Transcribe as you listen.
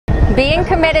Being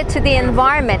committed to the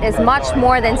environment is much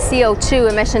more than CO2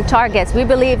 emission targets. We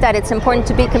believe that it's important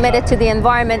to be committed to the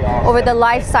environment over the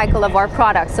life cycle of our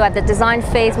products. So at the design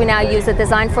phase, we now use a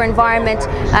design for environment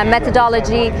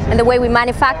methodology, and the way we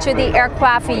manufacture the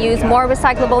aircraft, we use more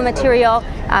recyclable material.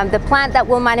 The plant that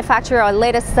will manufacture our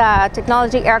latest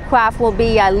technology aircraft will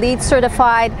be LEED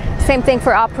certified. Same thing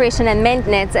for operation and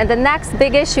maintenance. And the next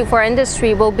big issue for our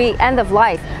industry will be end of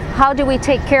life. How do we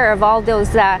take care of all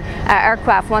those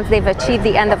aircraft once they've achieved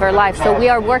the end of their life? So we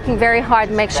are working very hard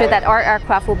to make sure that our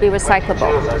aircraft will be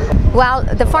recyclable. Well,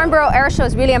 the Farnborough Air Show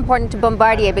is really important to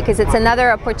Bombardier because it's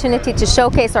another opportunity to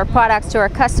showcase our products to our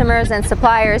customers and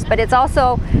suppliers, but it's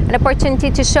also an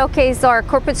opportunity to showcase our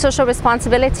corporate social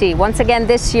responsibility. Once again,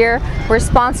 this year, we're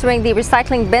sponsoring the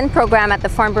recycling bin program at the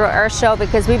Farnborough Air Show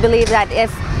because we believe that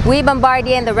if we,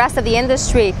 Bombardier, and the rest of the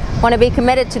industry want to be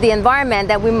committed to the environment,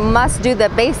 that we must do the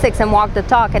basics and walk the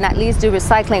talk and at least do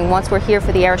recycling once we're here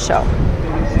for the air show.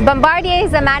 Bombardier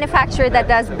is a manufacturer that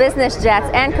does business jets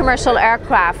and commercial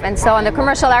aircraft, and so on the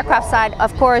commercial aircraft side,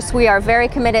 of course, we are very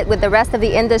committed with the rest of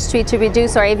the industry to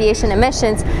reduce our aviation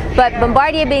emissions. But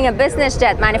Bombardier being a business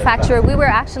jet manufacturer, we were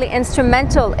actually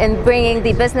instrumental in bringing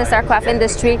the business aircraft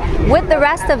industry with the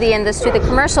rest of the industry, the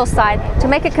commercial side, to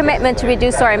make a commitment to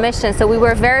reduce our emissions. So we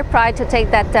were very proud to take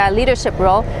that leadership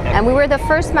role, and we were the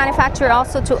first manufacturer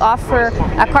also to offer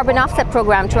a carbon offset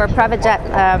program to our private jet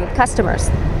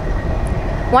customers.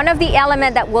 One of the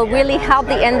elements that will really help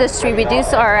the industry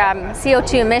reduce our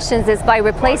CO2 emissions is by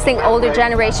replacing older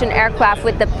generation aircraft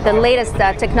with the latest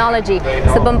technology.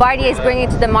 So Bombardier is bringing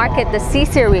to the market the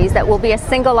C-Series that will be a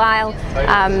single aisle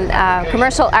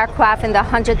commercial aircraft in the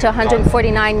 100 to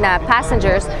 149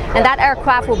 passengers. And that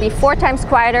aircraft will be 4 times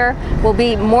quieter, will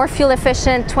be more fuel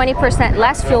efficient, 20%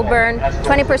 less fuel burn,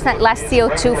 20% less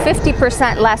CO2,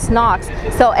 50% less NOx.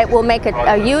 So it will make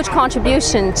a huge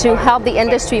contribution to help the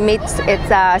industry meet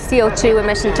its CO2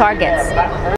 emission targets.